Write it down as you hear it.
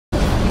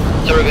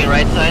So we're going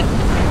right side?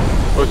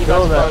 We're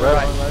killing that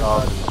red.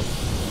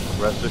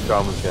 Rest of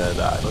Shaman's gonna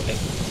die. Okay.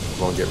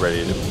 Won't get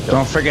ready to kill.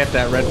 Don't forget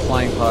that red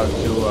flying cloud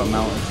to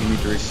mount if you need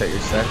to reset your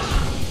sets.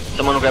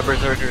 Someone grab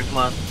Berserker, come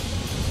on.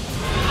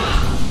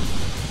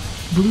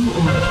 Blue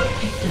orb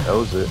picked up. That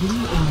was it. Blue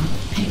orb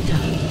picked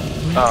up.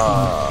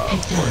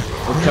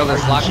 We'll kill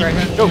this lock right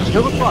here. No,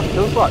 kill the clock,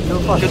 kill the clock, kill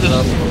the clock.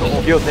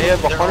 Yo, they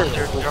have 100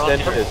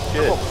 extended as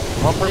shit.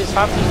 This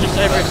Humpty's just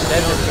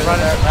overextended. Run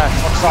out back.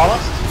 Solid?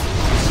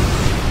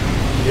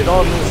 Get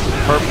on this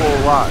purple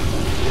lock.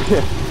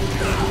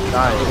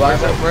 Nice.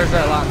 Where's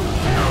that lock?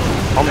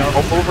 I'm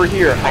over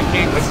here. I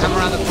can't come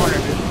around the corner,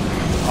 dude.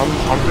 I'm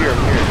here,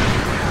 I'm here.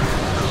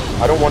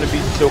 I don't want to be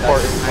so far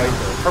in the fight.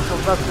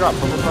 Purple's about to drop,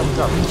 purple's about to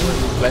drop.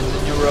 Cleanse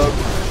the new road.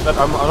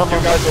 I'm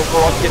you guys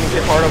overall getting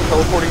hit hard. I'm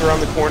teleporting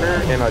around the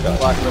corner and I die.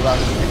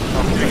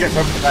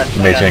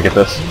 Mate's gonna get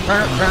this.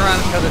 Turn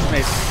around and kill this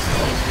mate.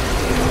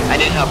 I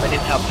need help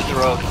with the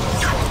road.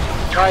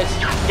 Guys,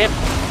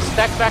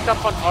 stack back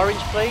up on orange,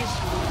 please.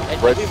 And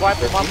Red. we wipe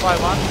them one by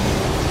one.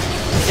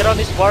 Get on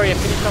this warrior,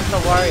 finish off the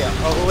warrior.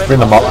 Or whoever.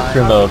 Bring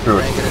the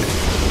druid.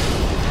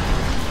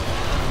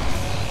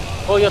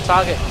 Call your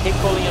target. Keep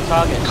calling your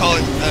target. Call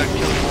it,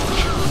 kill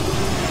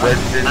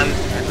it. I'm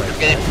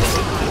getting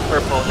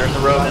purple, there's a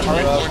road.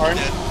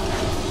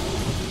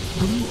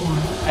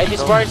 Hey,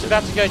 this warrior's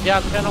about to go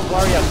down. Turn on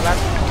warrior.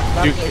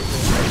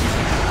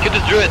 Get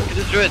this druid,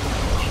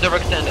 She's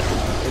overextended.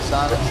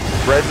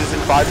 Red is in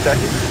 5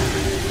 seconds.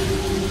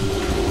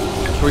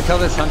 Can we kill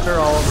this hunter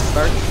all of the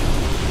start?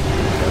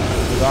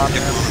 He's on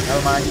him.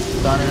 Never mind.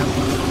 He's on him.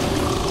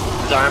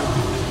 His arm.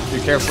 Be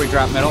careful, we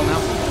drop middle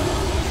now.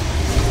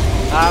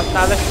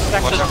 Now let's just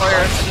stack to the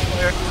fire.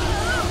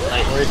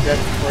 Nice. Where he's dead.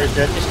 Where he's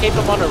dead. Just keep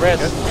him on the res.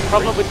 The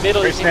problem with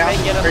middle is you may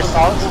get him.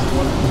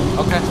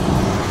 Okay.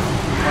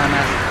 Come on,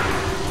 man.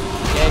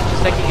 Yeah,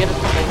 just like you get it.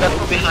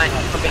 From behind.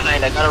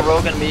 I got a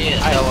rogue on me.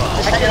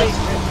 Actually,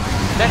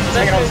 let's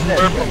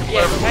Purple.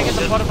 Yeah, hang at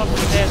the bottom of the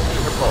stairs.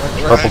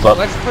 Purple's up.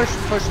 Let's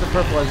push the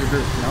purple as a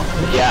group, you know?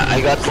 Yeah,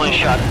 I got one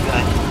shot,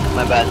 guy.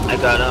 My bad. I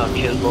got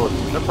kills both.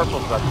 The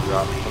purple's about to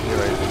drop. I'm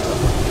getting ready to drop.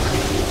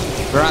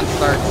 We're on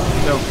start.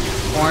 So,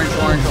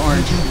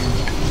 orange.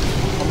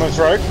 Almost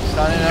right.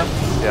 Starting up.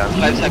 Yeah.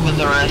 5 seconds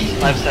on rest.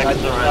 5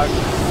 seconds on rest.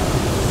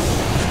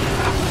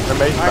 The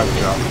mate's about to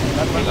drop.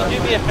 Can you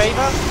do me a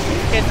favor?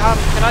 Can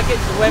I get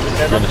whoever's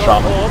Doing the not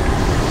got shaman. an orb?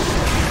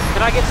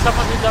 Can I get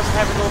someone who doesn't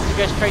have an orb to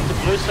go straight to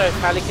blue so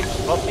Pally can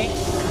spot me?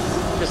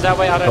 Because that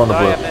way I don't Going to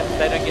die blue. and then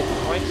they don't get the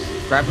points.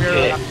 Grab your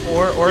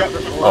or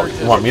Oh,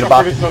 you want me to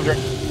box?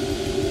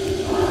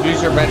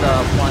 use your red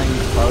flying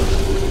cloud.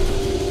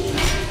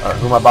 Alright,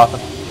 who am I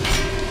bopping?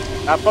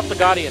 Pop the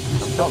guardian.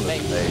 Killing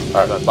this mate.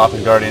 Alright,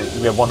 bopping guardian.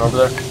 We have one over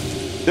there.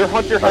 The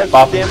hunter has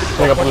Bop. damage.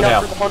 Pick up Watch blue out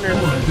now. for the hunter.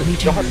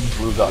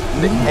 Blue's up.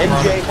 The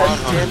NJ has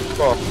damage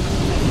buff.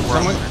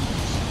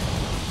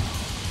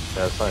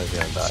 Yeah, it's not even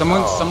gonna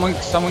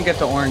die. Someone get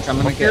the orange. I'm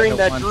gonna I'm get fearing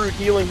that one. druid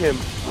healing him.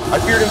 I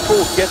feared him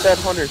full. Get that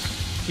hunter.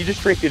 He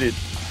just trinketed.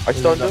 I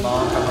stunned him.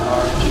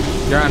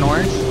 You're on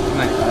orange?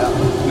 Nice.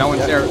 No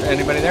one's there.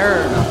 Anybody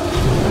there or no?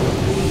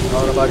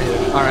 No, nobody here.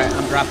 Alright,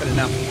 I'm dropping it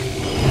now.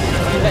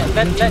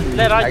 Let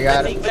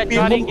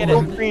guardian get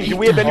it. Green. Do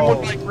we have anyone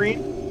with green?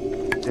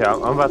 Yeah,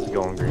 I'm about to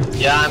go on green.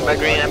 Yeah, I'm by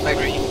green.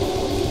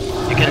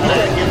 You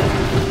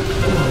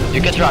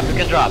can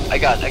drop. I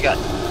got.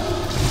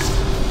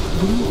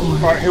 Blue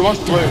orb. Alright, who wants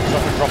blue? Because I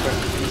can drop it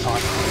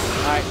anytime.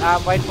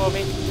 Alright, wait for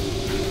me.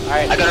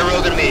 Alright. I got a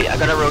rogue on me.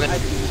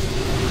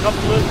 Drop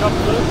blue.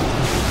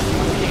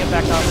 Pick it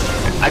back up.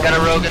 I got a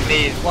rogue on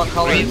me. What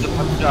color? Green's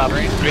about to drop.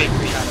 Green.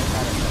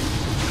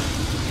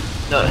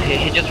 No,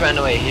 he just ran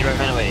away.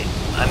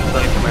 I'm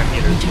going for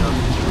Mercators, you know.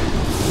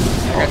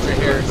 I got your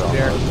hair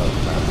there.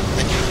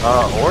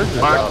 Orange is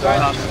Mark,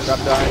 out. Drop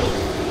down.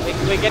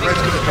 We're getting to the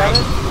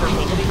together.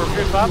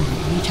 Group up.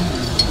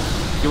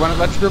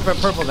 Let's group at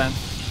purple then.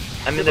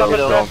 I'm in Group the up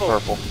middle. at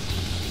purple.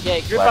 Yeah,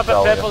 group Black up at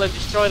Dahlia. purple and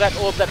destroy that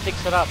orb that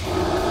picks it up.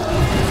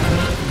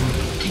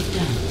 Picked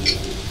up.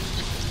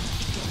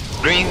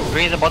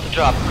 Green's about to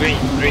drop. Green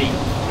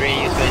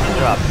is going to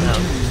drop now.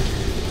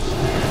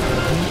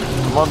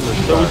 I'm on this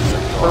side.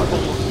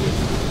 Purple.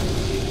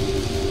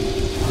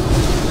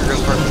 Here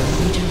goes purple.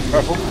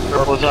 Purple.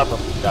 Purple's up.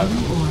 Got it.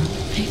 Blue orb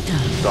picked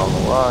up. It's on the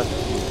watch.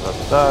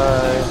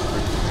 Outside.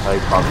 I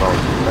pop out.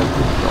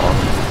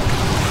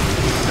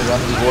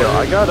 Yeah,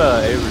 I got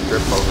a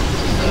grip over.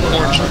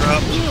 Orange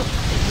drop.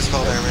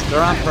 Dispel damage.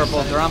 They're on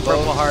purple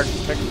hard.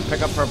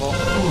 Pick up purple. Orb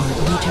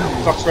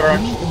returned. Fox got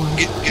orange.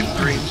 Get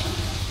green.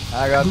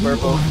 I got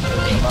purple.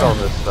 It's on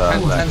this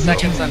 10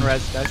 seconds on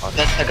res, guys.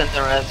 10 seconds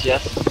on rest,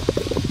 yes.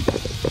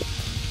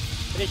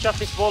 Finish off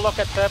this warlock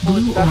at purple.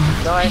 Blue It's about to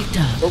orb die. picked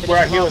up. Oh, where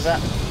our heal is at?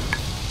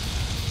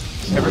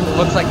 It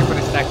looks like you're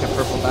gonna stack the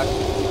purple back.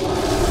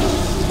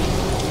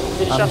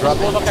 Finish off this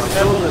warlock at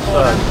Killing purple. this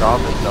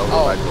shaman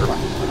though. Like,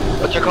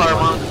 What's your color,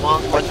 Monk?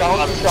 I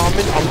found the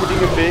shaman. I'm putting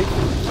him big.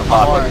 I'm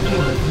orange.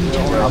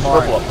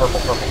 Purple up,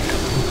 purple.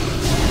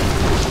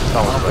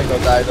 I don't think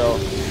they'll die though.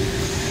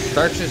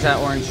 Starch is at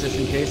orange just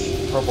in case.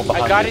 Purple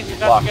behind Guardian's you.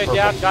 about to Block go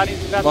down. purple.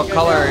 Guardian's about What to go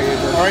color down. are you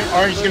doing?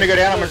 Orange is gonna go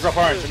down. I'm gonna drop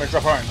orange. I'm gonna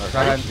drop orange. Go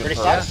ahead. Ready,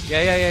 Yeah. start?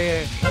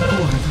 Yeah.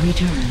 Orb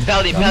returned.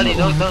 Paladin, Blue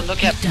Paladin, orb don't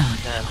cap. picked up.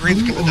 Damn.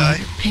 Green's Blue gonna orb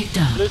die. picked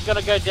up. Blue's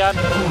gonna go down.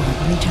 Orb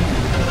returned.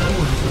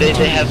 Orb They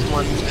returned. have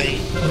someone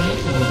stay. Red orb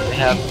They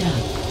have. picked up.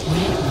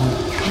 Red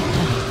orb picked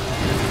up.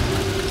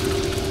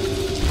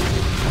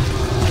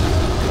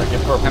 Get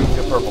purple.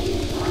 Get purple.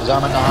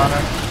 Zaman the hunter.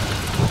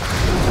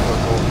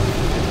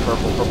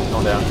 Purple. Purple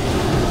going down.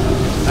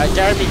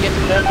 Jeremy, get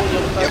the purple.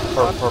 You're the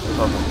first Purple.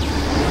 one.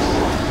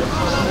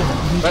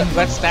 Purple.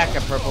 Let's stack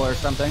a purple or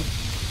something.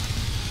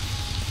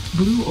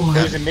 Blue orb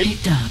There's a mid-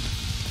 picked up.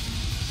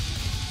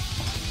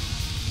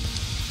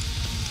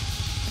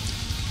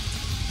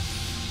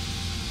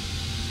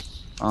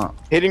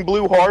 Hitting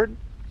blue hard.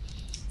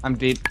 I'm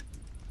deep.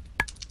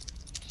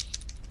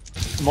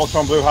 Most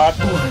on blue hard.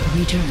 Orb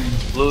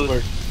returned. Blue.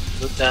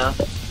 Blue down.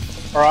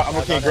 Alright, I'm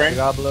looking at green. I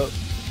got blue.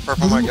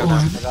 Purple might Blue go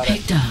down. orb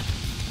picked up.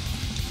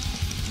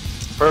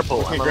 Purple.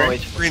 Okay, I'm on great. my way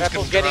to. Green's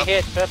Purple's gonna getting drop.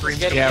 hit. Purple's Green's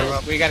getting gonna hit.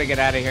 drop. We gotta get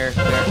out of here.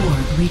 There.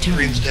 Orb returned.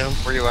 Green's down.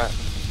 Where you at?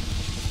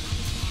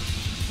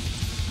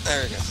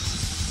 There we go.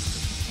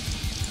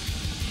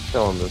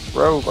 Still on this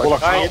road. Like,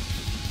 Guys,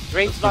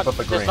 green's not. Keep up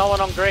the There's green. no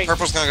one on green.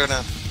 Purple's gonna go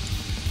down.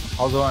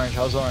 How's orange?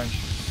 How's orange?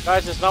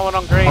 Guys, there's no one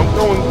on green. I'm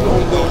going.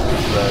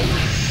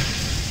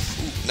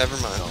 Never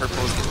mind.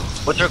 Purple's good.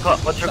 What's your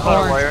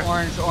color, warrior?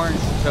 Orange. So I'm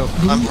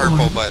Blue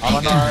purple, orb but I'm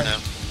on picked up. no.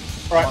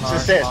 Alright, to the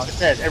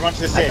stairs. Everyone to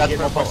the stairs. got Get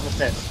more purple. points to the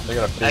stairs. They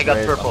got a big I got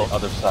wave purple. on the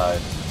other side.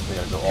 They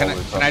gotta go all the way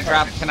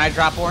across. Can I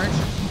drop orange?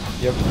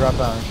 You have to drop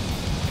orange.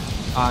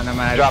 Oh no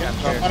man, I Drop.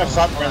 just got I'm on a here.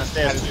 front around the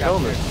stairs.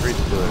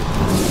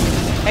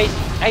 Hey,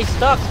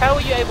 Stux, how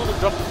are you able to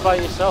drop it by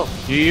yourself?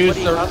 You use What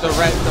do the you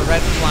red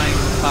flying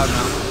cloud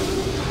now.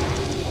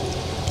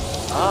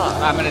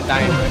 I'm gonna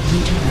die into it.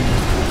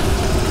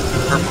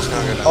 Purple's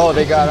gonna go down. Oh,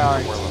 they got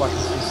orange. Fucking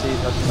CC.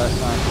 That's the best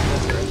time.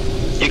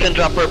 You can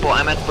drop purple.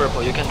 I'm at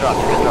purple. You can drop.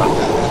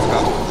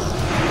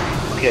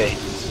 Okay.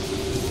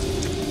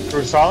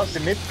 Through silence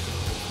in mid.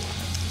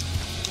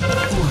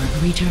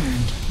 Orb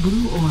returned.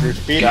 Blue orb There's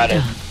beat. Got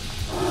picked it. up.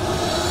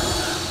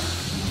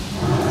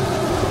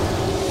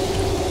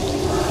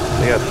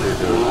 They got to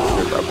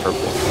drop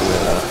purple.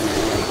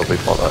 Hopefully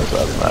fall out of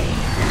that.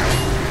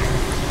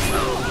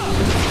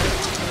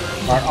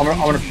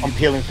 Alright, I'm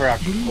peeling for our.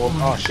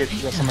 Oh shit,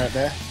 you got someone out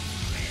there?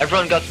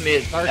 Everyone got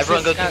mid.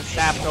 Everyone Starch got got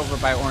sapped over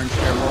by orange.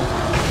 Careful.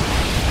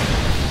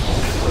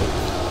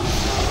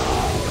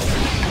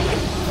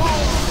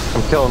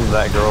 I'm killing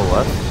that girl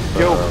left.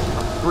 Yo,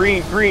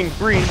 green.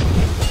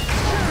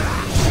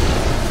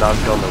 Now I'm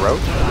killing the road.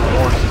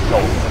 Orange is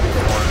gold.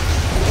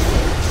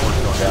 Orange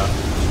going down.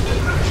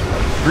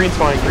 Green's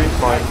fine.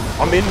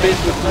 I'm in mid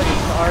with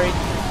Sorry,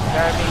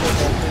 Jeremy.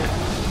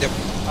 Yep.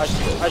 I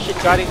should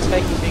Guardian's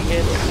taking big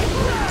hits.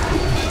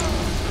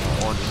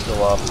 Orange is still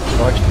up.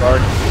 Orange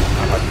guard.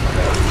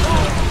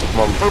 I'm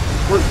on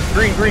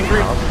green.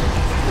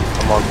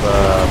 I'm on the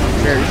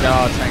Here,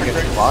 no, try and get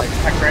some lock.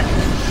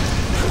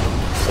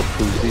 The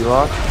Tuesday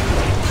lock.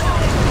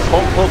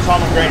 Hold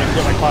Tom and green and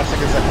get like 5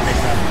 seconds left on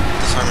next round.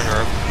 Disarming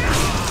rope.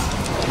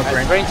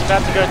 Green's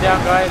about to go down,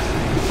 guys.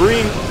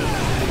 Green,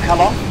 how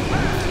long?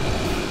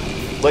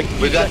 Like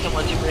We got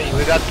someone to green.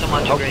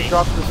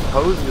 drop this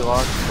cozy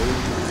lock.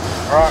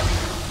 Alright.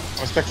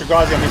 I'm Spectre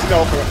Gazi, I'm in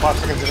stealth for 5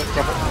 seconds to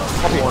drop it.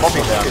 Orange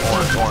going down.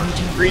 Orange.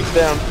 Green's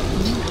down.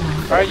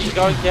 Orange is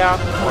going down.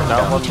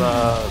 Now I'm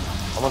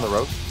on the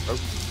road.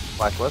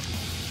 Black left.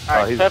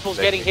 Alright, purple's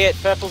getting hit.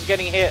 Back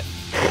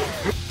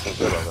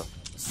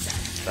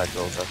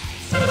over.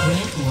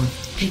 Red orb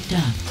picked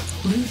up.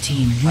 Blue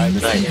team wins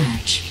the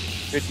match.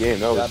 Good game,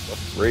 that was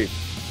great.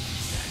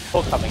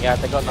 All coming out.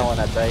 They got no one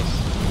at base.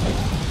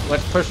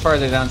 Let's push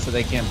farther down so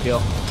they can't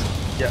peel.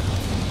 Yeah.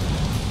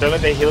 Don't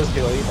let their healers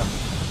peel either.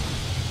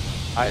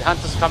 Alright,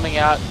 Hunter's coming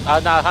out.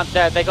 No,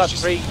 Hunter. They got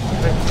three.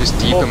 Just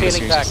deep Four him as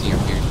peeling soon as back. you see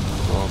him here.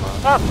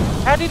 Oh,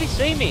 how did he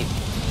see me?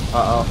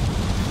 Uh oh.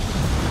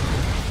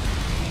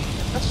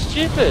 That's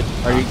stupid.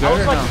 Are you good I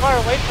was or like no? far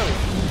away from him.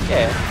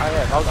 Yeah, I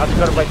am. I've just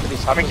got to wait for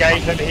this. I'm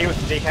engaged under here with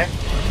the DK.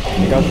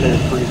 You got their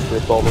freeze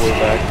grip all the way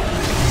back.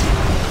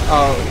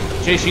 Oh,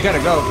 Jace, you gotta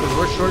go because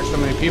we're short so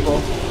many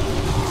people.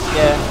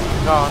 Yeah,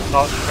 go on.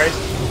 Oh,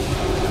 crazy.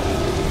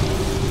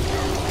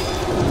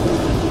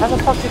 How the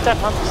fuck did that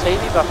Hunter see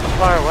me but from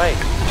far away?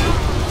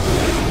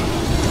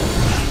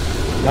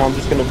 Now I'm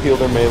just gonna peel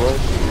their melee.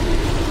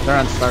 They're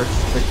on starts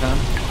big time.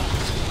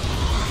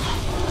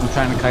 I'm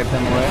trying to kite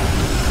them away.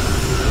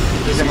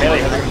 There's a melee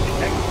healer in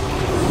DK.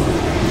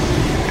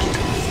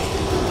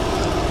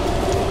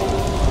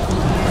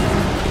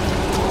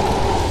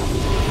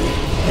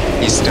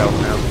 He's stealth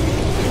now.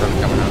 He's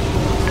probably coming out.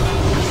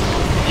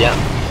 Yeah.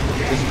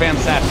 Just spam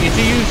sap. Each of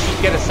you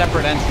should get a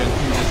separate entrance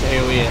and just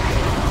AoE it.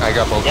 I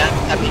got both. Yeah,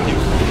 happy to.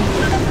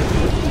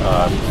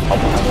 I'll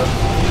behind us.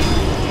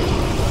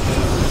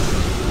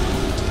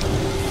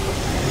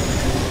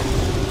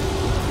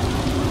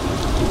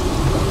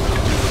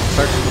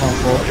 Start to come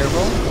full.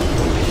 Careful.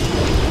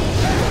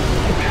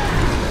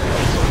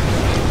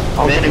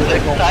 Man, if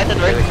they're side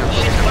Paladin, right?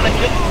 One I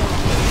killed.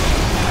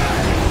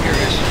 Here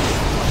it is.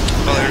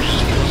 Oh, there's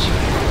just heals.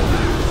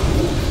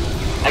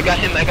 I got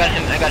him.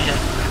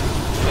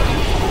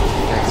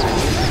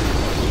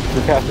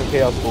 We're casting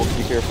Chaos Bolt,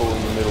 be careful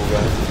in the middle,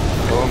 guys.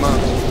 Blow him up.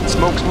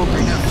 Smoke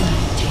right now.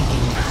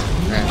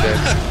 And dead.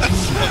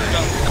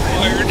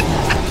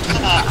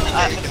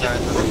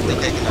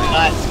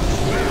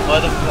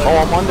 What the fuck? Oh,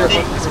 I'm under.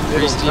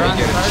 Freeze team and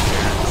get it.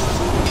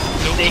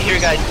 Stay here,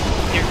 guys.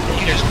 Here.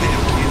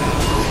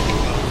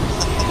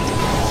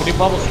 Can you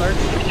bubble start?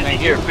 Right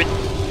here.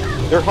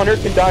 Their hunter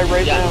can die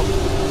right Yeah. now.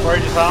 Where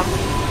did you found?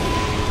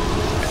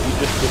 You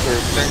just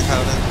deserve. Drink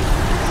Paladin.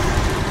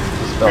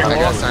 I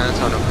got silence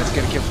on him. Let's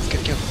get a kill.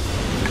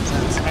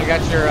 Silence. I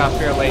got your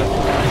fear late.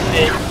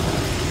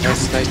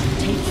 Nice.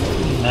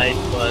 Nice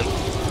one.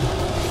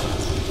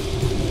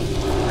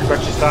 I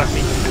got you stock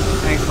me.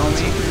 Thanks,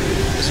 homie.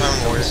 This time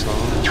warriors.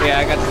 Yeah,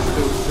 I got the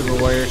super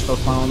warriors still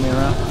following me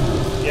around.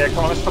 Yeah,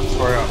 come on, let's fuck the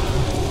story up.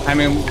 I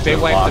mean, they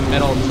wiped the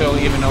middle too,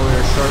 even though we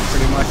were short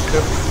pretty much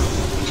too.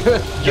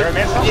 Air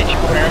man stuff? Air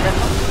man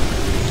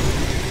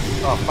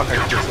stuff? Oh, fuck, I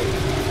just see.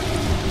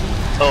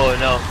 Oh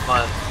no,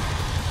 come on.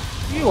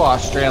 You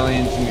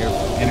Australians and your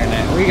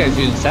internet. What are you guys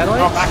using,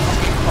 satellites?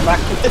 Come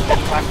back.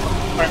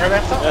 Air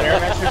man stuff? Air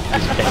man stuff?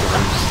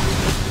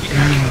 You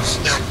can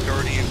snap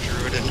Guardian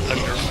Druid in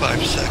under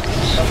 5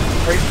 seconds.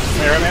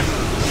 Air man?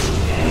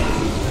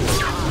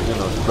 You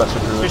know, lesser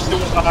druid. Switch to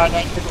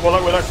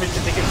Warlock, switch to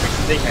DK.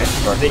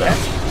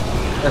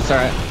 That's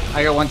alright.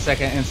 I got 1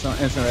 second instant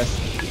rest.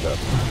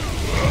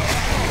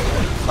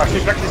 Alright,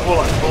 switch back to this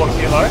Warlock. Warlock's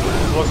here low.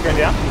 Warlock's going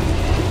down.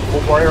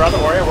 Warrior.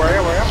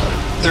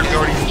 Their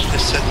Guardians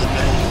just sit in the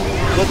middle.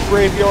 Let's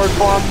graveyard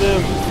bomb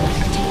them.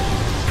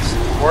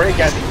 Warrior,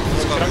 Gazi.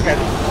 Sit on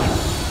Gazi.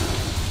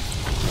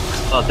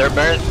 Oh, they're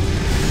bird.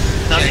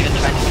 Not even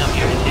trying to come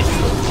here and hit you.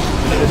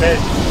 To the bed.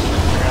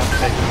 We're gonna have to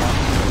take him out.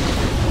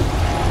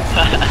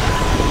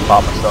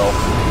 Pop myself.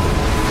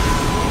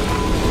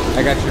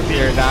 I got your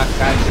fear, Doc.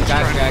 I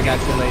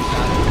got you late,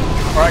 Doc.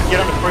 Alright,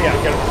 get him to free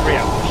out.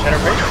 Shadow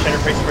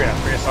Priest, free out.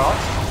 Free assault.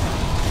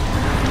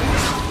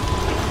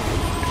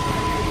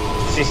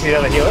 See the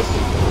other healers?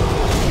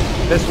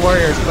 This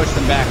warrior's pushed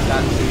them back,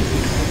 Doc.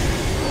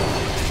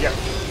 Yep.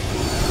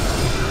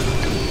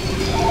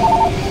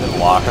 Then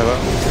lock of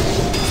them.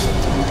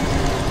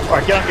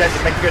 Alright, get on guys,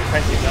 make a good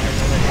defensive. That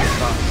makes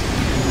sense.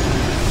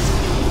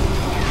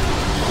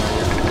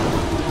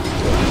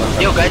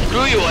 Yo guys,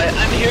 screw you!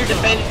 I'm here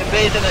defending the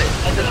base and I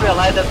just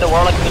realized that the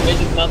Warlock in the base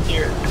is not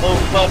here. Oh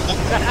fuck.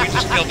 We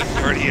just killed the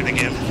Guardian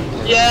again.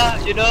 Yeah,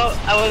 you know,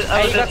 I was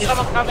You got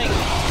someone coming.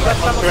 You got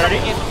someone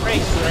coming in,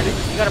 priest.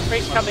 You got a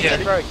priest coming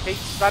in, bro. Can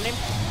you stun him?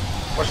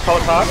 What's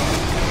color card?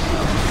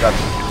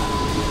 Gotcha.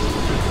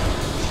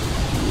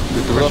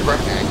 The real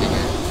breath hacking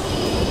it.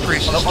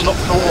 Priest is On the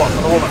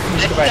wall.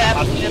 Next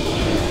step.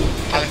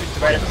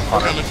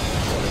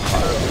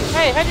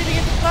 Hey, how did you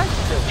get the stun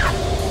still?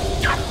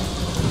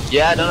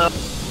 Yeah, I don't know.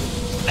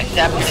 I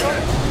stabbed him.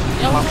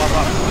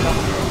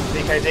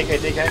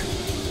 DK.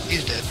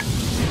 He's dead.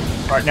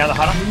 Alright, now the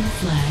hunter. Blue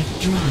flag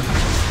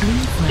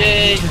dropped.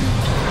 Yay!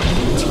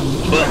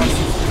 But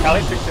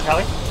Tally, switch to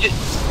Tally.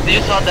 you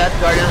saw that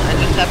Guardian, I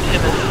just stabbed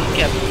him and he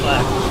kept the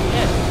flag.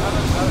 Yeah,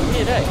 I'm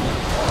here, eh? I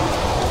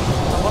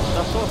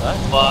saw that.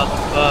 Fuck.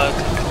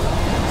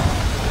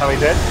 Tally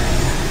dead.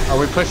 Are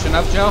we pushing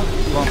up, Joe?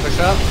 You want to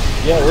push up?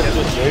 Yeah, let's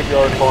just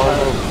graveyard bomb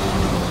them.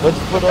 Let's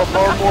put up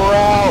our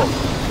morale.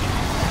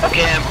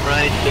 Okay, I'm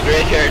right. The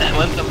graveyard. I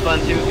want some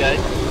fun too,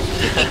 guys.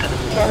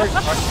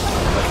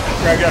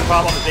 Graveyard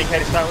farm on the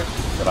DK to start with.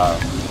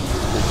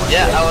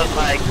 Yeah, I was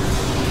like,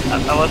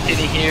 I was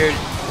sitting here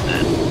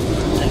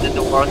and then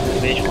the Warlock in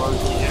the base was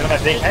here. Should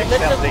have DK? Let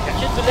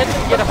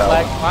them get a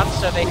flag once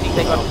so they think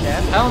they got a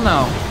chance. Hell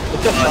no.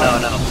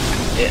 Oh, no.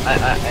 Yeah,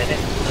 I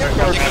didn't. They're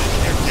down.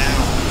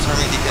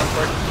 Sorry,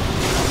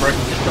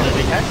 Just go to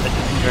DK.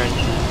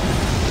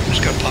 I'm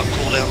just gonna pop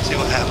cooldown and see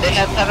what happens. They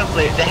have 7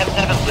 players. 3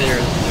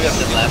 of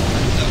them left.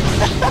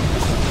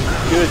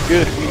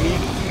 Good.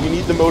 We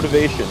need the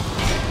motivation.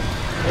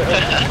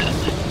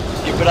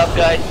 Keep it up,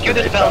 guys. Kill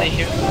this felony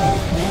here.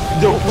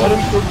 Don't let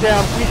him go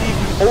down. We need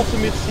the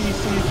ultimate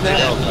CCs They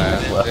now. all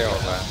laugh.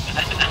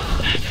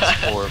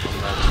 4 of them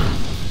left.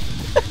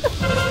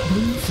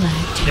 Blue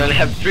flag You only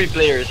have 3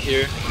 players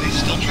here. They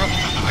still try.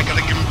 I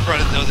gotta give them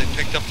credit though. They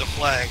picked up the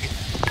flag.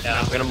 Yeah,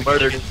 I'm gonna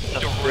murder them.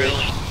 Don't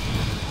really.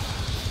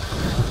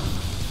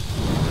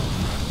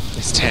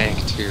 His tank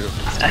too.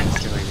 He's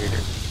doing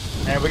weird.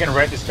 And we're gonna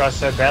rate this guy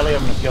so badly,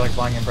 I'm gonna feel like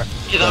buying him, bro.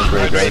 He's on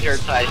our graveyard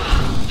side.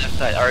 Left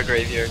side, our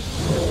graveyard.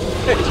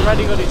 He's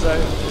running on his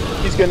own.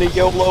 He's gonna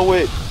YOLO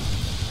it.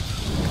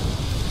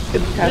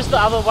 Who's the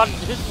other one?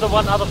 Who's the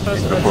one other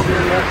person that's doing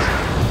that?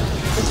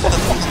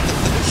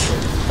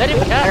 Let him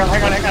catch.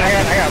 Hang on.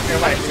 Get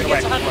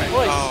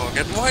away. Oh,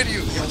 again, why do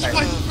you? It's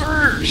my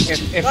first.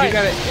 If you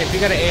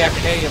got an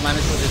AFK, you might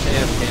as well just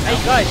AFK now. Hey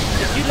guys,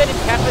 if you let him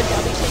cap it,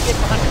 at least he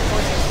gets 100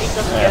 points. His team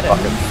doesn't get it.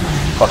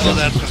 Oh,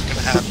 that's what's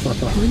gonna happen.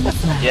 Blue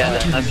flag Yeah,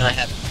 that's not gonna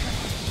happen.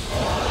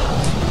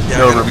 Yeah,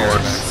 No I'm gonna be remorse.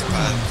 right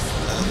back.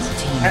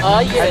 team Oh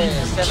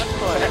yeah, 7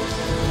 points.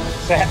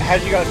 So how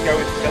did you guys go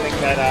with killing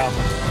that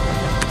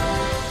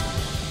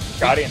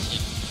Guardian?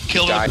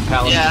 Kill him.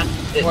 Paladin. Yeah,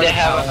 they What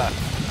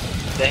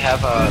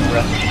have a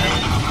breath.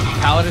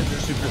 Paladins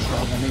are super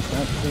strong. That makes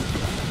sense too.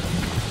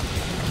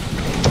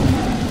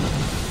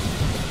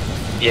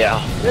 Yeah.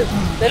 Let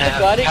the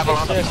Guardian have a get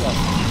lot of- Zerka.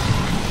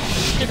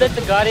 You should let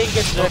the Guardian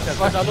get Zerka,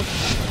 because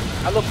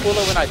I look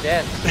cooler when I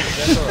dance.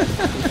 That's alright.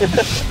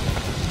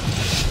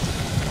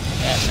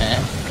 Yeah,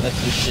 man. That's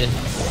the shit.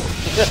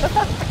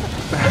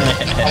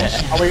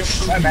 Are we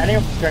manning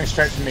or going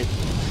straight to me?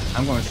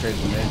 I'm going straight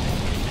to mid.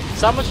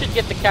 Someone should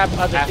get the cap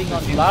other Half thing the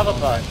on team's lava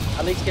going bud.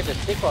 At least get the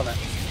stick on it.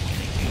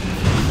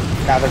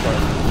 Now they've got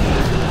it.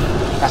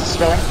 That's the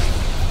spelling.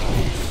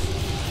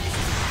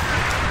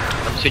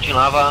 I'm switching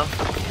lava.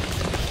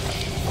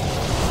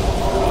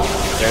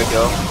 There we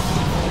go.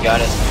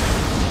 Got it.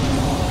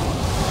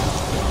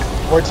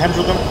 Or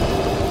tendril them.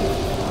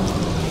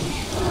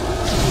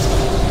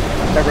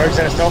 That rogue's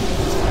at itself.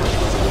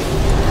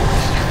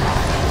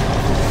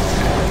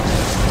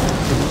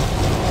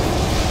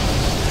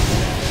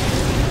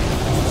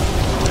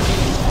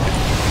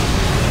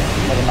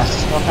 Another master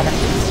spell coming.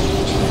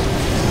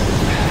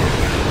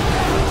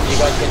 You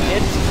guys get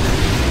hit?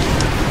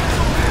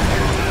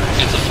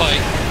 It's a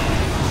fight.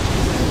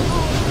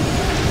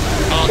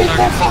 Oh,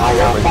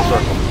 Fire in the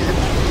circle.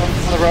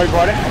 On the rogue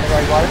rider.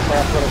 Sorry, I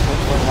forgot to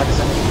like I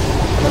said.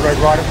 On the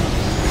rogue rider.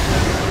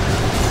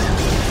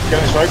 Get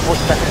on this rogue, force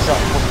it back in itself.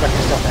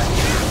 Now.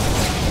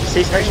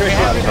 Cease, make sure We it's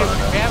haven't even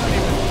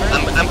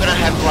turned. I'm gonna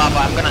have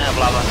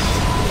lava.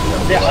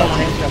 Yeah, whole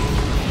team stuff.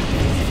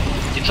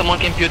 Did someone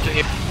compute to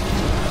him?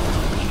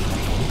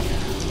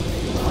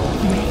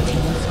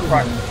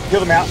 Right, heal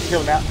them out.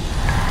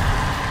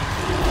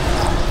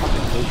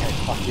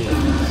 Fuck you.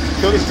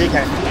 Kill this DK.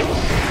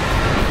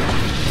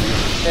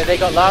 Yeah, they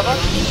got lava?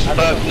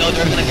 But no,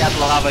 they're gonna get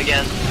lava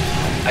again.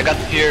 I got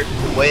feared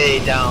way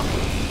down.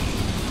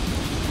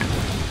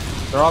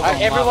 They're all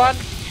going Everyone?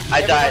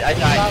 I died.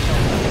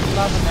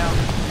 Lava now.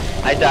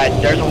 I died.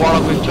 There's a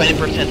warlock with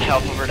 20%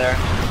 health over there.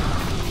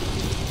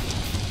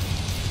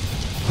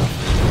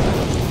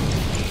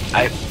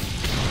 I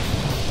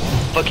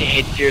fucking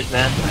hate fears,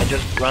 man. I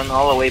just run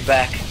all the way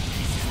back.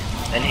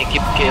 And he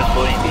keeps chaos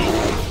bullying me.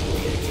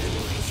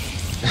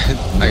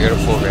 I got a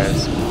full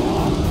res.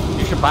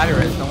 You should buy the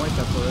res. Don't wait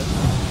that for it.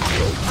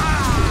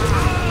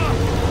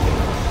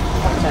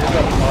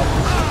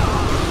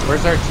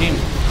 Where's our team?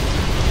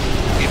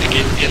 need to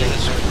get in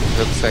this.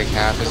 Looks like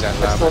half is at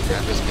lava,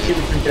 half is Keep mid.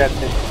 it from death.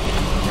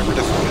 Remember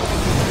to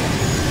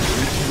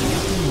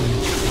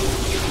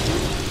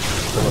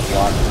Still a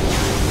block.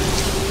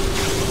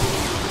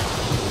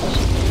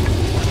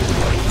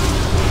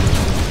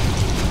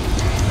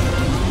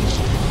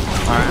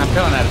 Alright, I'm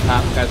filling out of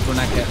top, guys. We're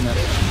not getting it.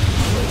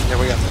 Yeah,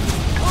 we got that.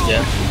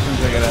 Yeah. As soon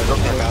as I get out of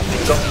here.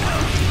 Go.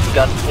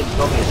 Got it.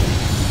 Go me.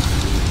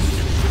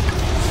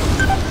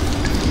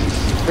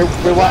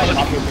 We're watching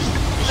up here. We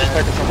should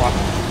focus on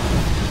watching.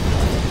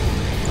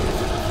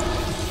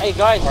 Hey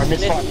guys, Alright,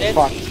 it's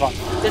fine.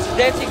 there's a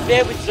dancing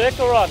bear with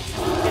Zerka on.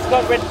 He's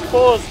got red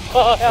paws.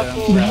 Oh, how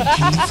cool. Red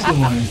team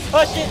scores.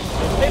 Oh shit,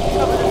 there's people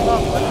coming in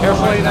top.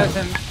 Careful he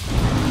doesn't.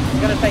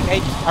 It's gonna take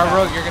ages. to Our count.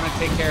 rogue, you're gonna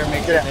take care and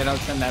make sure they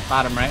don't send that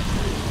bottom, right?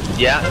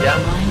 Yeah.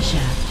 Mine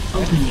shaft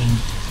opening.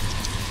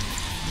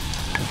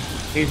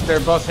 They're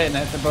both hitting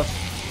it. They're both.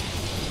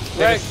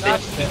 Rogue, Just nice.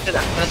 stitched it.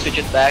 I'm gonna switch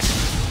it back.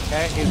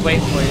 Okay, he's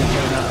waiting for you.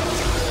 Putting up.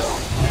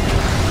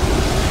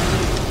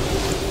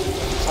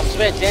 I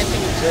swear,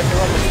 dancing with Zerka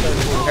on was so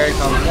cool. Very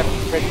cool.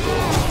 That's pretty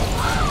cool.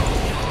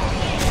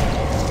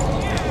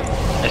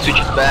 I switch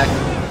it back.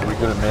 Are we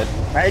good at mid?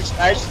 Mage,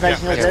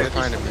 making yeah, those we're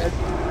fine at mid.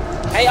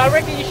 Hey, I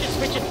reckon you should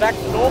switch it back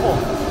to normal.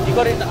 You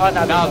got it. Oh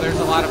no, No, there's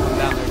a lot of them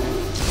down there.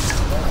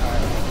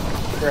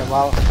 We're at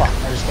lava. Fuck,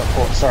 I just got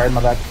caught. Sorry,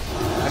 my bad.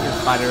 I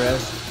just spider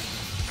res.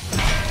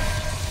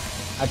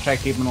 I try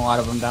keeping a lot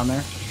of them down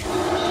there.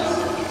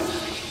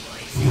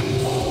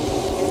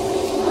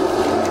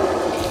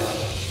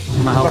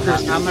 I'm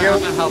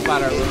gonna help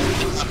out our room.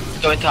 It's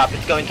going top.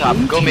 It's going top.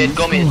 Go mid.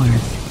 Go mid.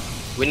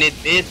 We need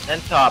mid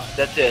and top.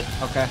 That's it.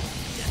 Okay.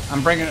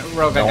 I'm bringing it,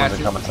 Rogue. No I one's got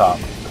you. coming top.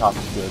 Top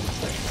is good.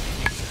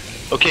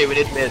 Okay, we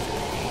need mid.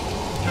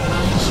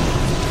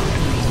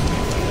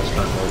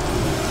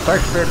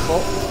 Dark Spirit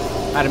full.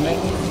 Out of mid.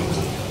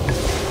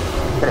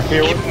 Got a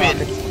field. Keep mid.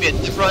 Mid.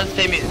 Everyone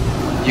stay mid.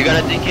 You got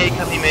a DK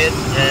coming mid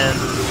and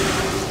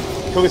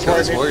Kill this Kill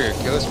this warrior.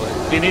 warrior, kill this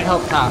warrior. Do you need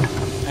help top?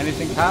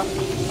 Anything top?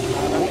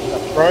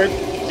 Rogue.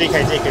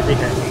 DK.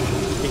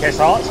 DK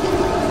silence.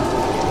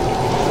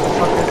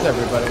 Where the fuck is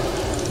everybody?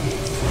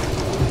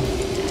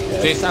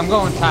 Jason, I'm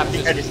going top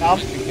just Okay, disarm.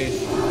 in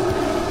case.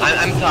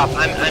 I'm top.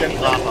 I'm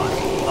in lava.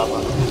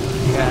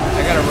 Yeah,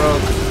 I got a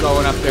rogue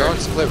going up They're there. on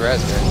split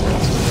res,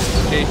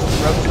 guys. Jason,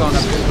 rogue's going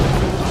up there.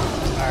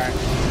 Alright.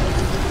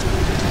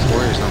 This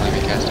warrior's not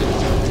letting me cast it.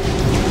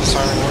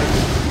 Siren Lord.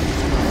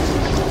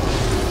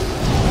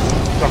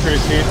 Doctor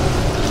is here.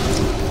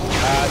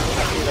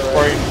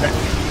 Warrior.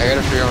 I got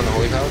a free on the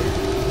holy power.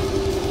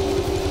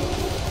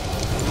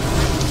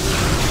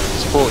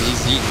 full,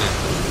 he's eating it.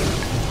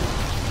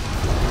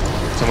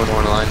 Someone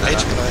want to line that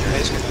Mage up? cut,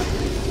 mage cut.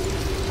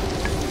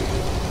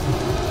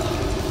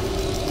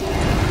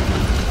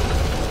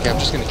 Okay, I'm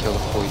just gonna kill the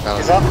Holy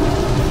Paladin. He's up.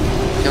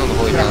 Killing the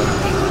Holy Paladin.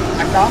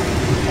 Act now.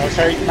 Oh,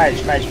 sorry,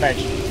 mage. Mage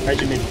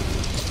in mid.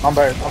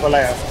 Umber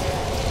layer.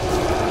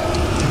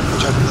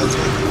 Jump, that's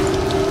me.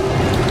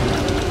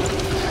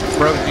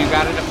 Bro, do you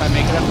got it if I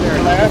make it up there?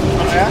 Layer.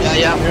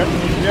 Yeah.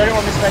 You only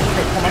want this mage to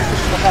pick. Come on, push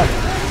the Paladin.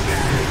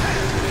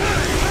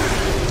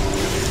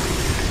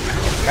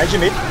 Mage in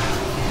mid.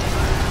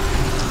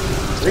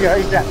 There you go,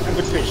 he's down.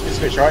 Good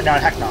switch. Alright, now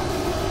hack now.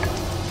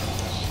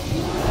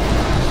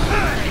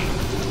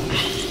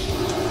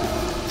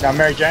 Now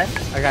Mary Jane.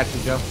 I got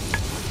you, Joe.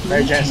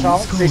 Mary Jane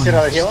silent. CC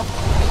another healer.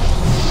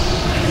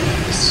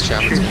 This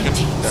shaman's gonna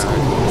die.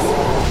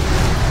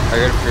 I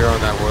got a fear on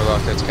that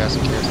warlock that's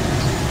casting chaos.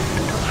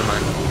 Never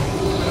mind.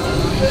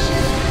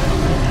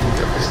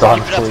 Stop,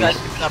 Keep it up, guys.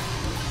 Keep it up.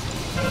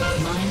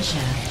 Mine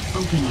shaft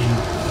opening.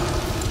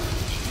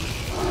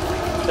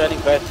 Turning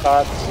both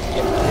cards.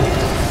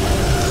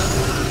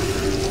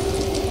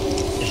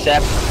 The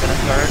sap's gonna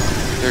turn.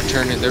 They're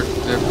turning. They're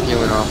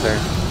peeling off there.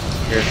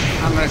 Here,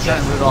 I'm gonna try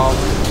and root all.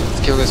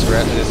 let's kill this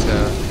rat. This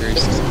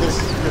priest.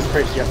 This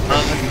priest, yeah.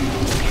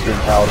 Dude,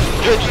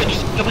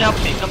 come help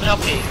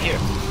me. Here.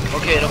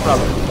 Okay, no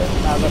problem.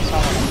 No, that's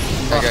not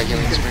I got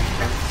healing spring.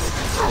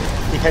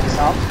 You take this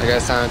arm. I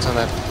got silence on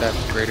that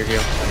greater heal.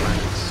 Never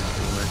mind.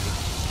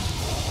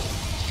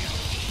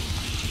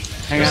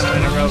 Hang on a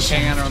minute, Rose.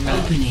 Hang on a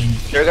minute. Opening.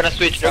 They're gonna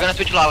switch lava.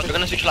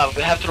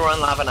 We have to run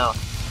lava now.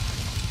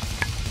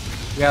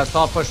 Yeah, let's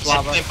all push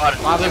lava. Same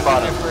bottom, Lava's same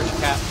gonna bottom. be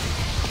first cap.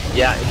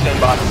 Yeah, it's going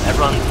bottom.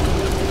 Everyone.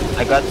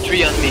 I got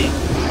 3 on me.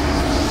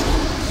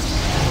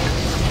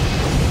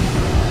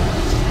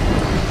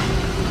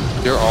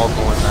 They're all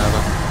going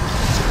lava.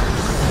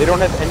 They don't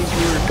have any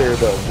healers there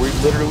though. We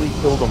literally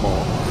killed them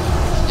all.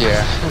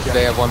 Yeah,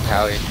 they have one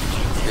pally.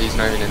 He's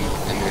not even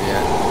in there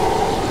yet.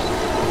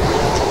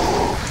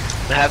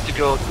 I have to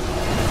go.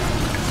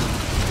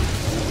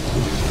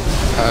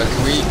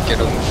 Can we get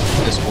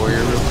this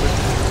warrior real quick?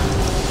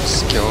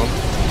 Just kill him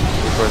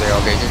before they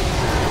all get here.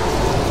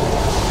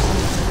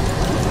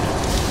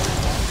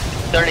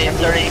 30.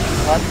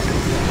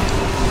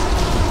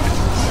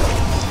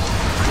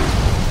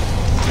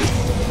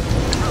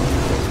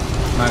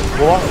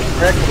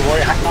 Correct, the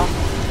warrior hack now.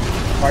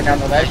 Right down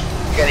the ledge.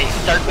 Getting.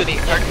 Start peeling,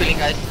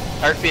 guys.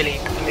 Start peeling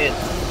to mid.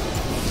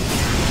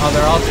 Oh,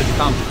 they're all just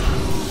come.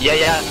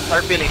 Yeah.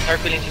 Start peeling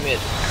to mid.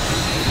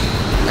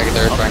 I get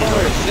the earth back to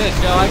Oh it. shit,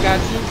 Joe, I got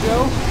you,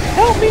 Joe.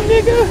 Help me,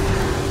 nigga!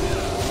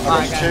 Oh,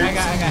 I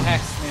got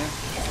hexed, man.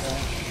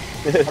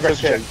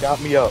 It's okay,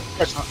 got me up.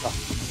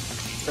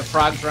 The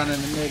frog's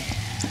running in mid.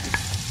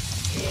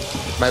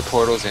 My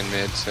portal's in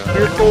mid, so.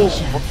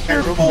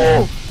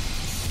 Careful!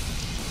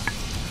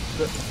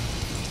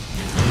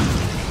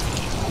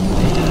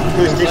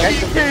 Who's DK?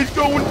 He's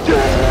going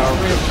down!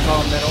 Three of them go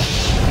middle.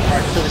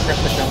 Alright, still this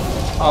mission.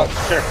 Oh,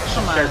 Sure,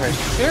 come on. sure. Are you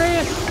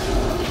serious?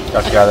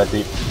 Got the guy that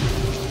deep.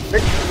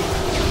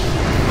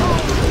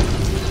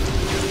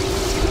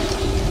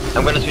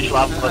 I'm gonna switch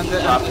lava to the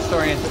top. I'm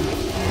disoriented.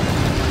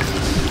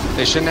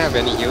 They shouldn't have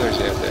any healers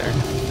yet there.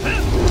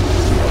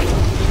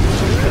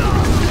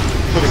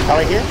 Put his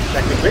color here,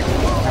 that can quick.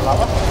 And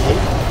lava.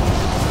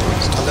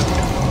 Stun them.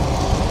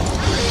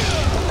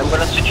 I'm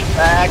gonna switch it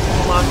back.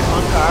 Come on,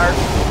 card.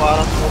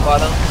 Go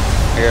bottom.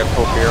 I got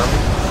full fear on me.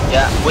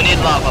 Yeah, we need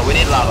lava.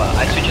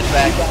 I switch it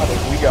back.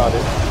 We got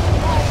it.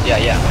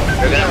 Yeah.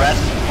 We're gonna rest.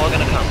 All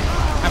gonna come.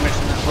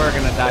 We're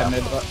gonna die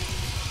mid, but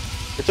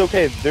It's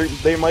okay,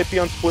 they might be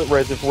on split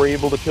res if we're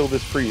able to kill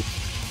this priest.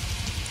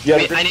 Yeah,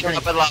 I need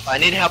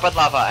help at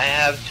lava. I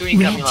have 2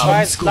 incoming lava.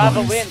 Guys,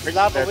 lava wins.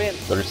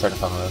 30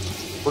 seconds on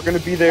this. We're gonna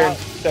be there in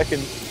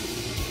seconds.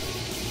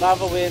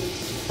 Lava wins.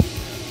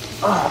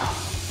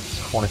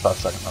 25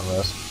 seconds on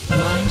this.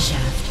 Mine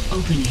shaft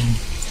opening.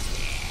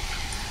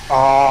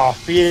 Oh,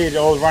 feared. I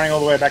was running all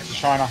the way back to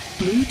China.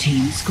 Blue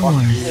team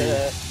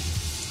scores.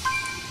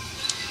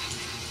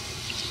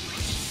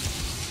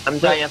 I'm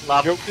dying at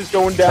lava. Joke is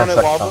going down at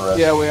lava.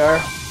 yeah, we are.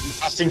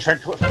 Busting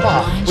Trent. Fuck.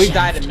 Mine We shaft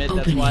died in mid,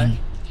 that's why. opening.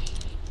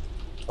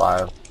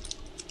 5.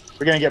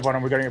 We're gonna get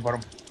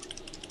bottom.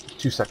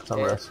 2 seconds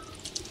on rest.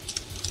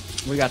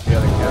 We got the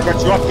other We guy.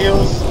 got 2 up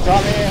heals.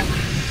 Down there.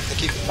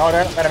 Thank you. No,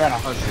 that mana.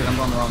 Oh shit, I'm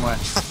going the wrong way.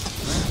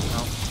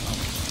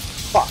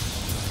 Fuck.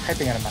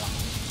 Hyping at a mana.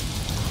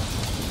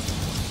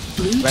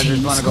 Blue Guys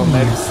team just wanna go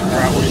mid. scores.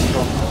 Alright, what is it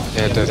called?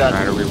 Yeah, it doesn't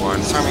matter, we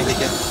won. Farming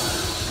again.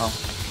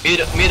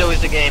 Mido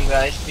is the game,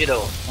 guys.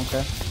 Mido.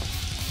 Okay.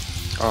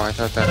 Oh, I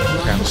thought that.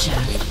 Mine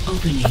shaft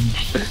opening.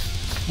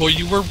 Well,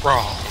 you were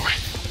wrong.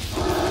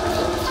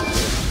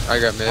 I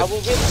got mid.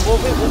 We'll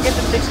get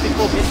the fix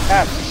before mid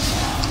cap.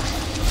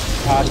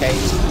 Okay,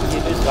 you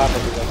lose lava.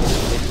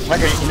 Am I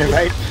gonna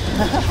innovate?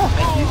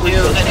 I need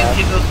heals.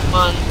 Come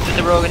on. To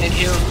the rogue, I need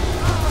heals.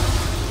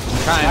 I'm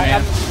trying,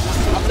 man.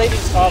 I'm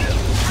leaving top.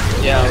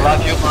 Yeah,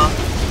 love you, mom.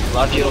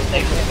 Love you.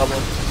 Thanks for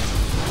coming.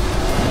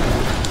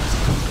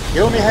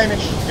 Heal me,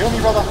 Hamish. Heal me,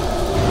 brother.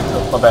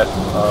 My bad.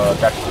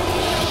 Jack.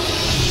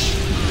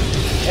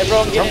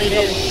 Everyone get in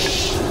mid.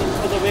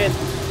 For the win.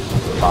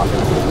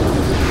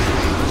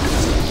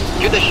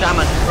 Do the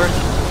shaman first.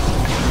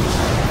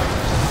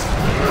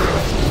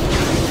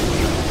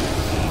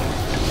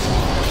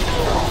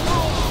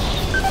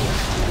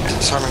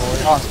 Disarming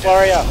warrior. Oh,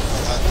 warrior.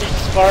 Finish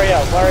this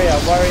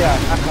warrior.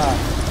 Haka.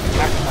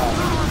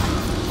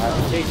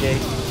 GG.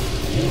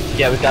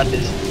 Yeah, we got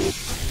this.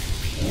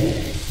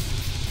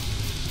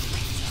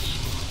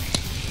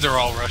 They're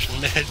all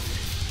rushing mid.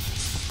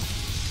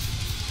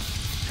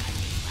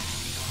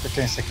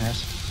 15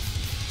 seconds.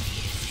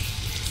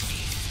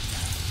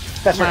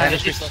 That's Come on,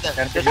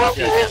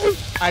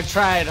 right. I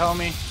tried,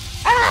 homie.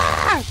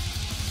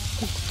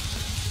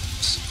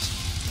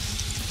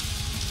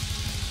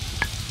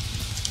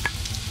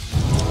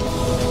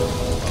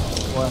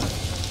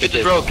 Get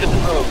this rogue, get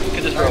this rogue,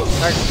 get this rogue.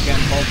 Starts again,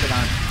 bolted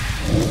on.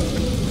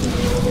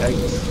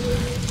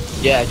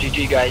 Yikes. Yeah,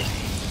 GG guys.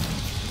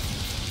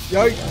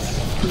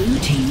 Yikes. Blue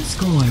team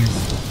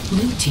scores.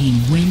 Blue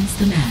team wins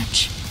the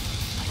match.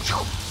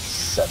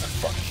 7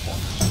 fucking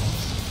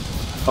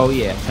points. Oh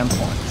yeah, 10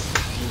 points.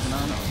 Moving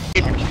on up.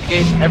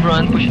 Gate,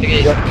 everyone push the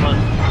gate, come on.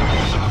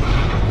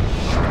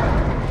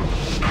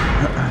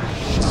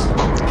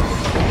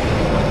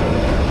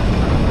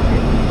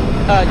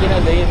 You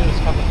know, the enemy was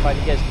fucking funny.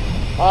 He goes,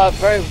 oh,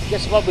 bro,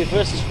 guess what? We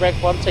versus rank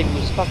 1 team. It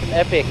was fucking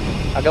epic.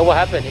 I go, what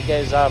happened? He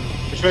goes,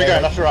 Which way are you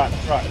going? Left or right?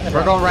 Left or right?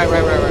 We're going right.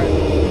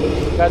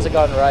 You guys are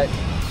going right.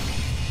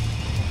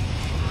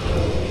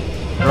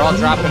 They're all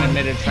dropping in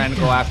mid and trying to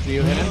go after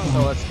you, hidden.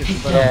 So let's get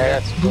the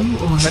That's Blue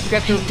orb Let's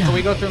get through. Can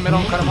we go through middle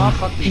and cut them off?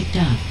 Fuck these. picked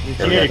up.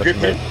 You need a grip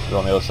hit. Go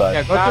on the other side.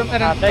 Yeah, go through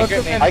mid and go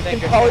through mid. I can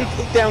probably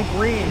take down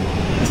green.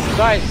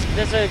 Guys,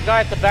 there's a guy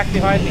at the back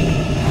behind me.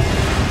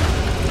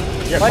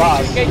 Yeah, Why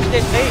fast. did you engage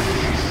their team?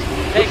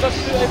 They got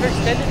too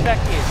overextended back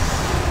here.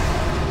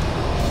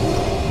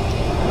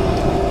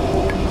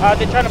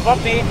 They're trying to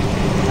bump me.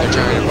 They're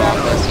trying to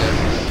bomb us,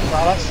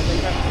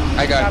 yeah.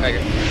 I got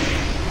it.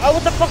 Oh,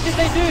 what the fuck did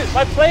they do?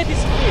 My player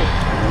disappeared.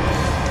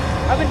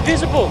 I'm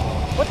invisible.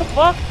 What the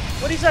fuck?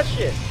 What is that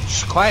shit?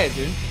 Shh, quiet,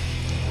 dude.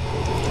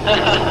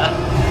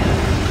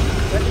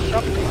 When did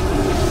shot me?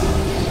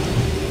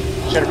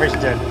 Shadow Priest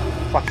dead.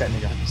 Fuck that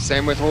nigga.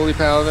 Same with Holy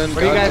Paladin.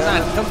 What are you guys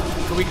Goddamn.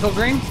 on? Can we kill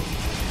green?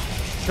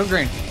 Kill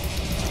green.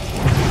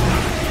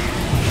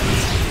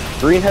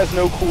 Green has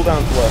no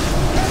cooldowns left.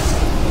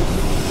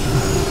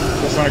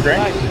 This one a green?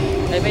 Guys,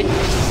 they made me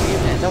disappear,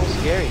 man. That was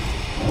scary.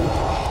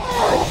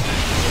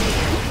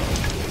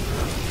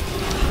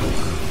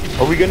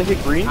 Are we gonna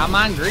hit green? I'm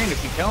on green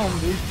if you kill him,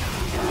 dude.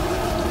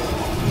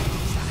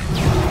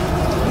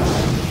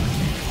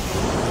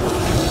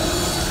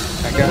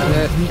 I got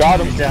it. Got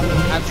him. Down.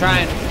 I'm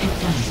trying.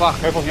 Fuck,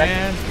 Purple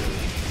man.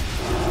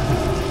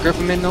 Grip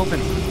him in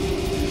open.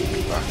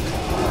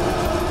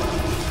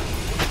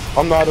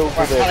 I'm not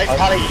over there.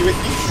 Tally, are you with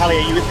me? Tally,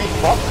 are you with me?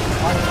 Fuck.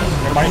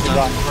 Everybody's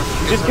done.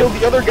 You just killed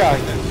the other guy.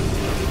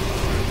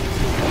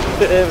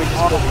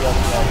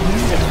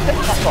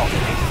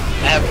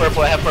 I have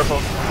purple,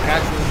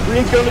 Got you.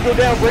 Green's gonna go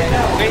down right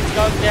now. Green's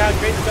going down.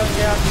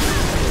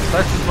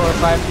 First 4 or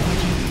 5.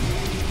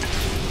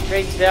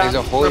 Green's down. There's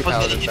a Holy Purple's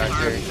Paladin getting back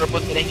hurt. there.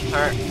 Purple's getting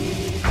hurt.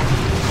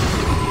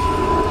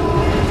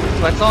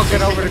 Let's all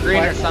get over to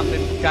green or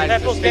something, guys.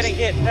 Purple's getting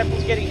hit.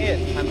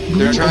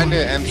 They're trying to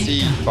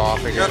MC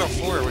Boff We got again. a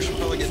 4, we should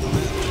probably get the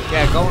mid.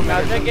 Yeah, go in Now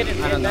there. they're getting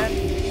I hit, don't know. man.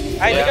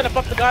 Hey, they're gonna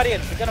bump the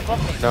Guardian. They're gonna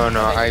bump me. No,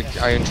 I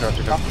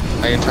interrupted him.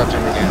 I interrupted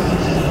him again.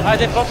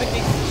 They're bumping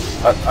me.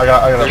 I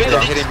got They're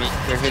hitting me.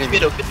 They're hitting me.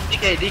 Middle,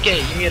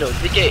 DK, you middle,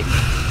 DK.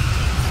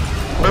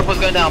 Purple's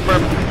going down,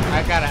 purple.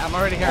 I got it. I'm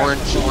already here.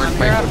 Orange I'm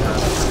might here. go down.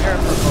 I'm here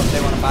for both.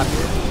 They want to pop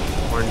you.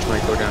 Orange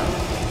might go down.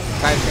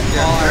 Guys,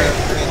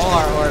 all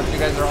our orbs. You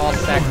guys are all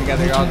stacked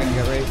together. You're all gonna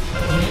get raped.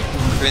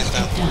 Green's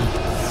down. Picked up.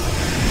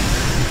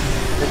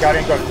 The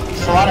Guardian got.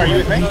 Solana, are you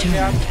with me?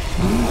 Returned.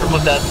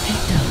 Purple's dead.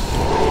 Picked up.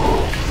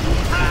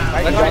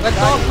 Let's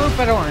all group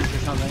at orange or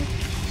something.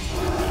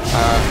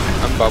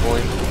 I'm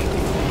bubbling.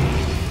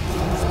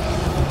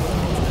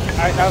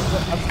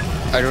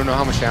 I don't know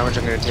how much damage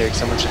I'm gonna take.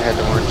 Someone should head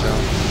to orange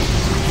zone.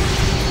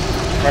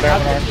 Right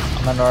down.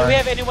 I'm Do we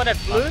have anyone at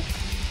blue?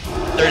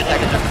 30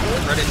 seconds.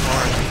 Ready for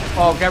orange.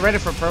 Oh, get ready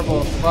for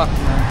purple. Fuck,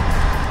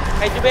 man.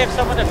 Hey, do we have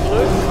someone at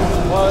blue?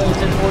 Or is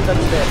it all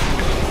that's dead?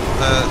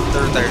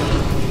 They're there.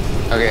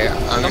 Okay,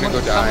 I'm gonna go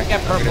die. someone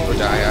get I'm gonna purple. go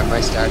die. My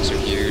stats are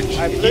huge.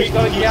 Alright, blue's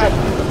going down.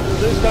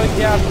 Blue's going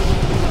down.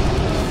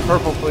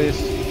 Purple, please.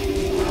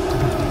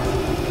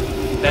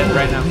 Dead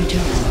right now.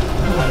 Returned.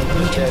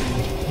 Returned.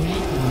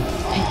 Red orb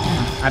picked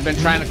up. I've been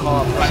trying to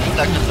call up. 5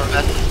 seconds or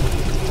less.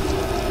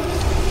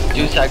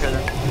 2 seconds.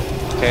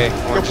 Okay,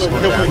 orange is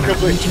going down. Kill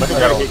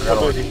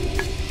blue.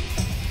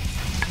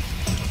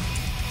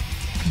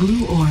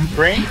 Blue orb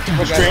Green? picked up.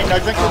 What's green? No,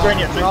 don't kill green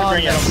yet. Don't kill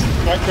green yet.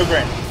 Don't kill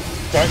green.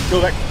 Don't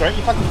kill that. Don't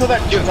you fucking kill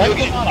that. Don't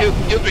kill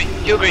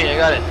Solana. Kill green, I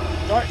got it.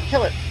 Don't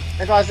kill it.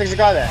 There's a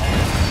guy there.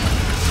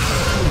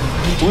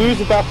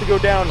 Blue's about to go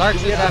down.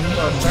 Larks is at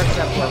close. Larks is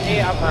at close.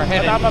 Hey, I'm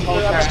hidden. up blue. I'm up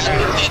blue. I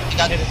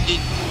got this.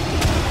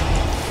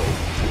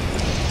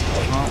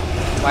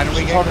 Why did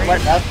we get Hold it green?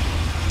 right, Matt.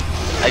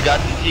 I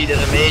got to see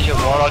there's a mage, a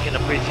warlock, and a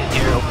priest in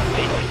here. Open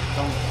me.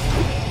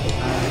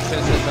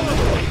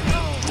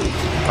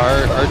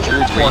 Our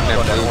druid's green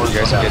and blue. You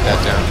guys can get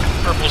that down.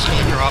 Purple's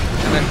gonna drop. I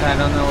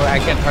don't know. I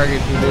can't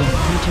target you, dude.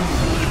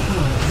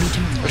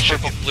 There's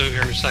purple blue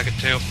here in a second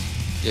too.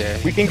 Yeah.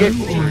 We can get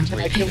Orb Can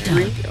I kill picked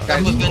green? up.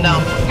 Purple's been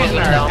down. Purple's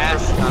been down.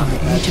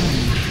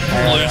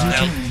 Blue's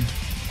down.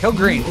 Kill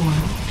green. Orb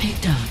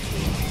picked up.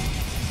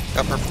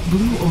 Got purple.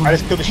 Blue orb I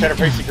just killed the Shadow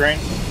picked Priest up. to green.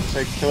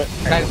 So kill it.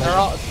 Guys,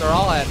 they're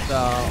all at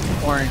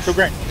orange. Kill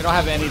green. We don't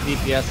have any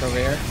DPS over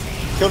here.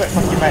 Kill that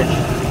fucking mage.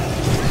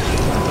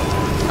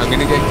 I'm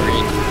gonna get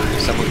green.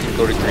 If someone can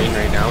go to green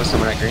right now, is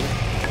someone at green?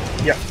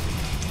 Yep.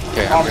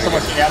 Okay,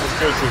 Someone's getting out. There's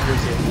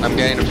Drew's here. I'm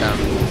getting him down.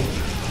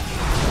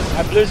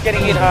 Blue's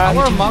getting hit hard.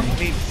 Our monk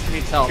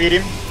needs help. Feed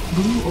him.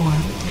 Blue orb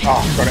picked Oh,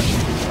 up. got it.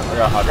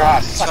 Ah,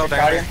 suck it,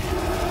 Guardian.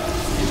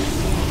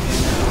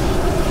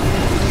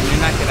 Can you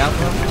not get out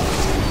though?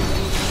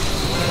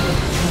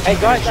 Hey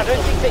guys, I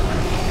don't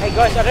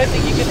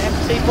think you can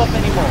MC buff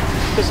anymore.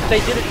 Because they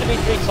did it to me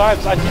 3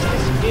 times, I just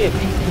disappeared.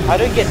 I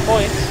don't get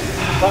points,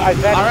 but I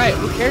vanished. Alright,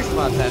 who cares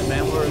about that,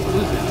 man? We're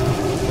losing.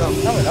 No,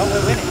 we're not,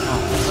 we're winning.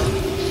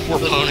 We're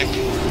poning.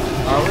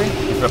 Are we?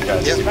 What's up,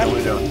 guys? Yes, What are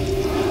we doing?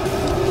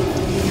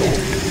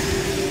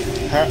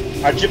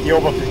 I chipped the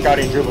orb off this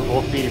Guardian Drew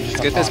before. Feed him. Let's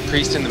get this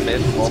priest in the mid.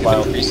 Let's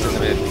get the priest in the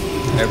mid.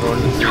 Everyone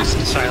in the priest.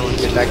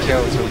 Silence. Get that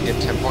kill so we get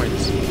 10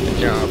 points. Good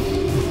job.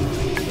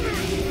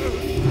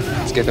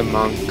 Let's get the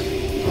monk.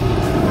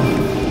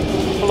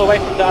 Pull away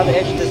from the other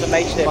edge, there's a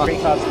mage there,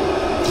 precast.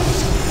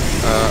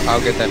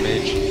 I'll get that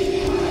mage.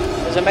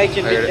 There's a mage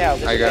in mid now.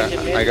 I got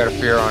a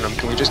fear on him.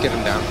 Can we just get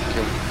him down?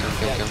 Kill.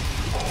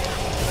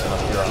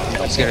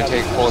 I'm just gonna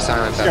take full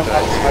silence after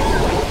that.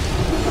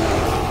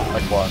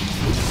 Like what?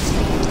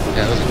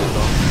 Yeah, that was a good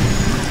goal.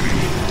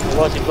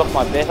 Otherwise, he blocked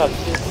my bet.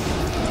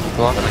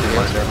 Go on.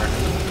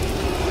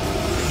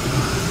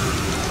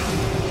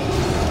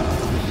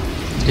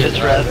 It's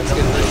red. Let's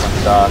get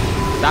this. Dark.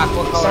 Doc,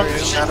 what color are you?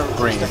 Shadow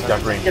green. It's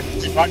got green.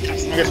 Someone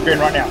gets green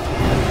right now.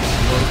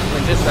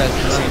 We're just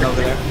running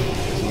over there.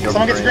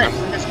 Someone gets green.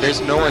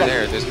 There's no one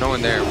there. There's no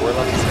one there.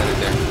 Warlock is headed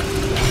there.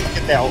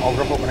 Get there. I'll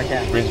rip up when I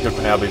can. Green's good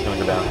for now, but he's gonna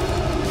go down.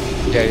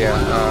 Yeah.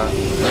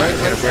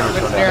 Let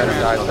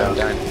him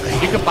die.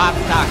 You can bop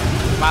Doc.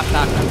 Bop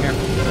Doc, I'm here.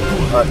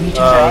 Alright, I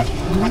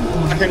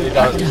he think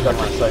dies. He's stuck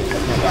on site. I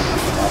can't back him.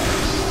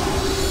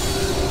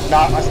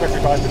 Nah, I expect you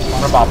guys to I'm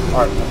gonna bop.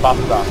 Alright, bop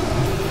the dock.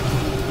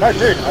 No,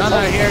 dude. No,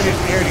 he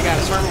already got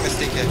it. Swarming this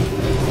DK.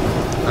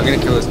 I'm gonna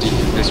kill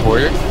this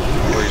warrior.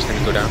 Warrior's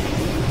gonna go down.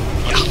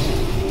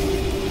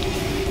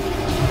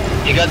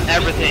 You got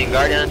everything,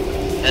 Guardian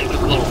and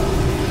Cocoon.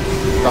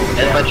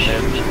 And much.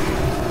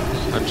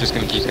 I'm just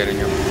gonna keep hitting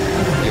him.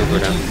 He'll go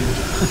down.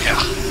 Yeah.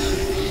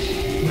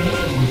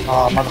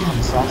 Oh,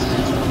 motherfucking sucks.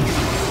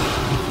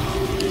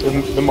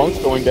 The monk's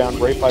going down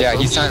right by. Yeah,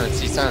 he's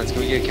silenced.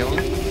 Can we get a kill on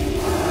him?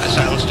 I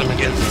silenced him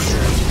again.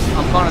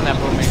 I'm calling that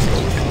booming.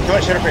 Kill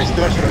that Shadow Priest.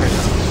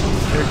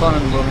 You're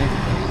calling the booming.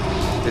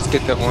 Let's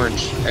get the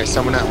orange. Hey,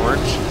 someone at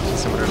orange?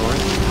 Someone at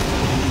orange?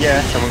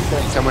 Yeah.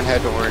 Someone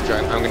head to orange.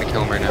 I'm gonna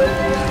kill him right now.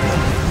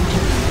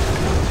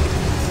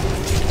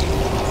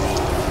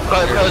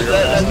 Let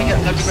me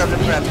grab the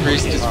trap.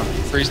 Priest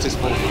is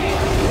full.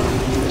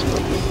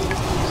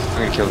 I'm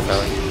gonna kill the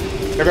belly.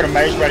 They've got a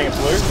mage riding a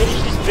blue. Finish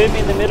this boom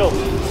in the middle.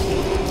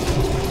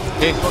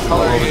 Hey, what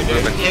color are you,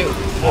 dude? Hey,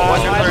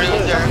 what's your color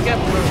is there?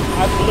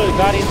 I'm blue,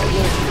 Guardian's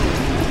blue.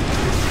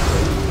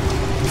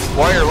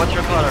 Warrior, what's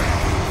your color?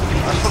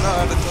 I don't know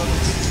how to do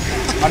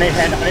this. I need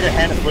a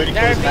hand of blue to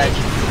kill this mage.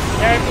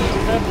 Jeremy is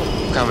purple.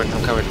 I'm coming for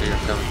you.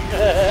 I'm coming.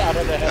 I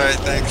don't know how. Alright,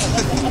 thanks.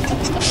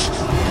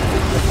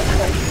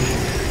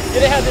 You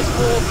know how this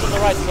falls to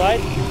the right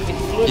side? It's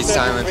blue, He's purple,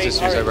 silenced green, as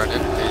soon as I orange. run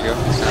in. There you go.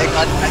 I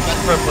got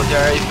purple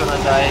there. He's gonna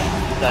die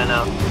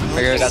now.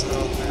 I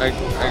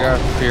got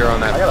fear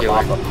on that I got a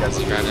healer. pop up, guys.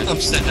 He ran in. I'm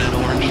sitting at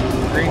orange.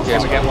 Green team,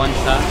 we get one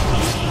shot.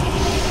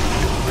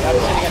 I'm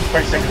sitting at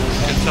 20 seconds.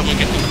 Can someone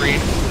get the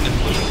green and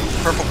blue?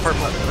 Purple.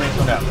 Green's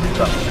going down.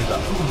 Green's up.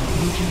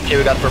 Okay,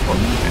 we got purple.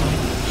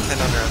 And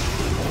under.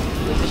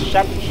 There's a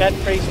shed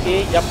priest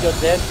here. Yup, you're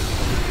dead.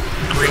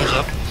 Green's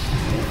up.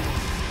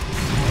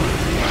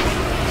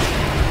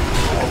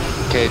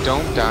 Okay,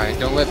 don't die.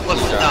 Don't let blue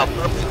Purple's die. down.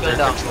 Purple's going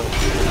down.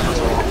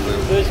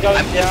 Blue's going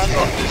I down.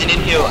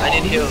 need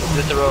heal.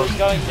 With the road. Blue's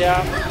going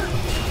down.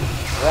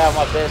 Wow,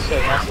 my bed's so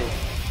massive.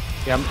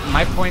 Yeah,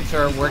 my points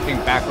are working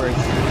backwards.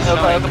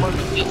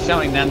 It's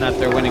showing them that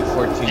they're winning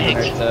 14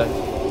 right to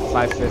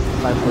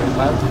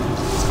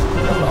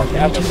 545.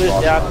 Yeah,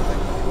 Blue's down.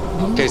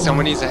 Okay,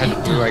 someone needs to head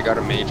to blue. I got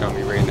a mage on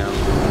me right now.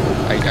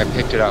 I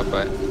picked it up,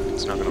 but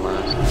it's not gonna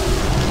last.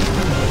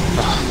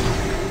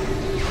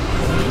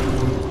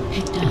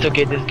 It's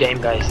okay, this game,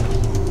 guys.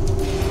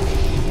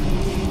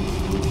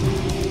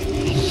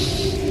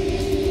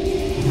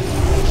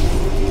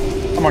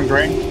 Come on,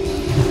 green.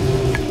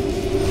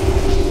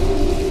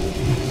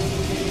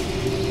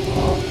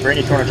 Green,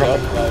 if you want to drop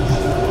it.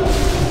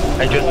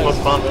 I just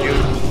smoke bumped you.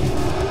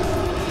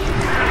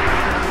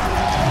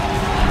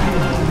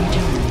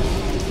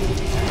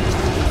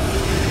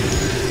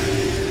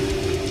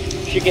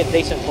 should get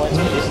decent points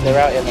for this. They're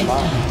out in the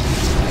mark.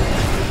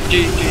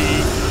 GG.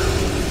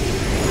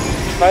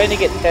 If I only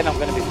get 10, I'm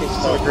gonna be pissed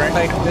off.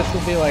 Like, this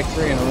will be like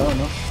 3 in a row,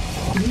 no?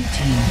 Blue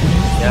team.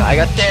 Yeah, I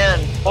got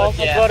 10. Oh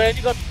my yeah. god, I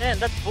only got 10.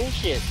 That's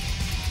bullshit.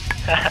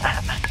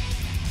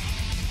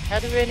 How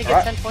do we only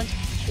get 10 points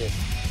for this shit?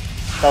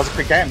 That was a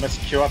quick game. Let's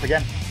queue up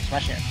again.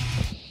 Smashing it.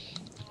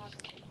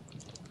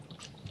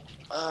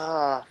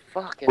 Ah,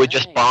 fucking We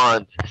just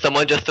spawned.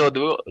 Someone just told,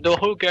 no,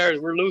 who cares?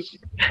 We're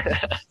losing.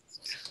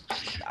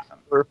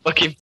 We're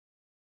fucking